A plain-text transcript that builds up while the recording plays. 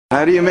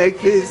How do you make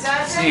these?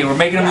 See, we're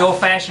making them the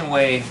old-fashioned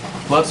way.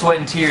 Blood, sweat,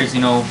 and tears, you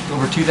know,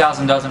 over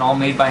 2,000 dozen, all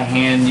made by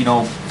hand, you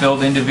know,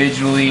 filled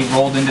individually,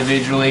 rolled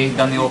individually,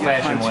 done the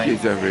old-fashioned way.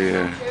 Paczkis over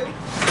here.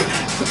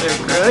 They're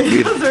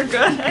good. Those are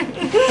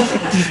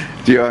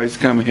good. Do you always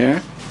come here?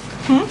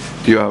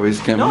 Hmm? Do you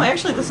always come No, here?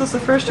 actually, this is the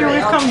first year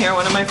we've come here.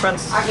 One of my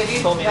friends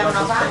told me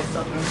about this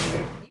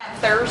place.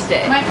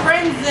 Thursday. My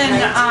friends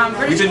in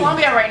British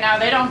Columbia right now,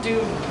 they don't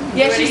do.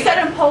 Yeah, she said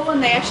in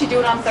Poland they actually do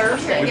it on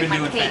Thursday. We've been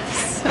doing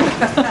cakes.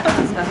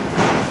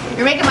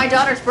 You're making my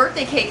daughter's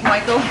birthday cake,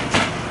 Michael.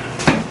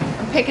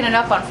 I'm picking it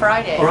up on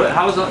Friday. Oh, really?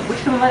 How was which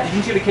one was that?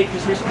 Didn't you get a cake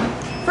just recently?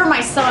 For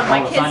my son,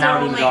 my kids son, now are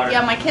the only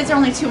daughter. my kids are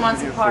only 2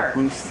 months apart.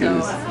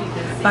 So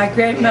My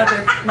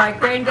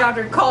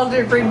granddaughter called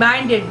and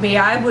reminded me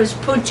I was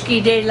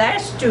Paczki Day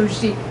last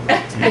Tuesday.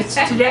 It's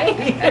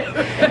today.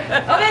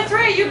 Oh, that's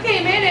right. You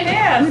came in and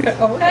asked.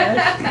 Oh,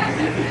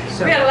 yes.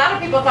 So, We had a lot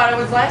of people thought it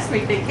was last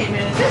week. They came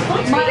in and said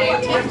Paczki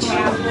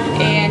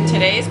Day. And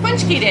today is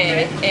Paczki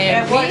Day,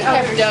 and we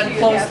have done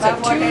close to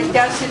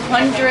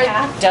 200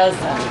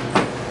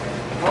 dozen.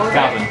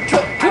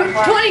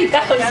 20,000.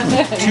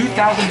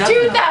 2,000 dozen?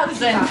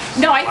 2,000.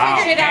 No, I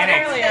figured it out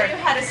panic. earlier. you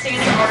had a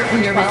standing order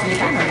from your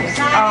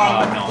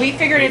business. We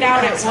figured it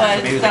out. It was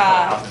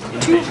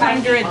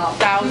 200,600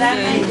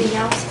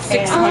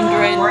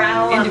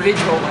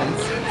 individual ones.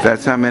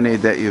 That's how many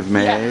that you've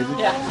made?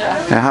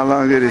 Yeah. And how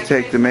long did it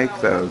take to make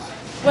those?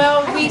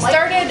 Well, we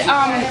started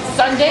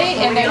Sunday,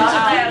 and then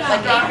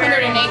like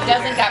 808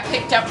 dozen got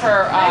picked up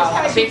for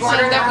a big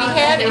order that we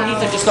had, and he's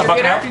a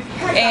distributor.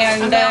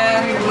 And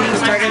then we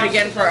started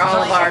again for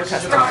all of our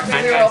customers.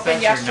 We were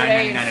open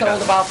yesterday and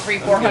sold about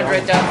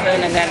 300-400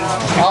 dozen, and then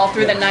all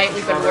through the night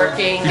we've been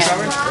working and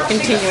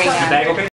continuing on.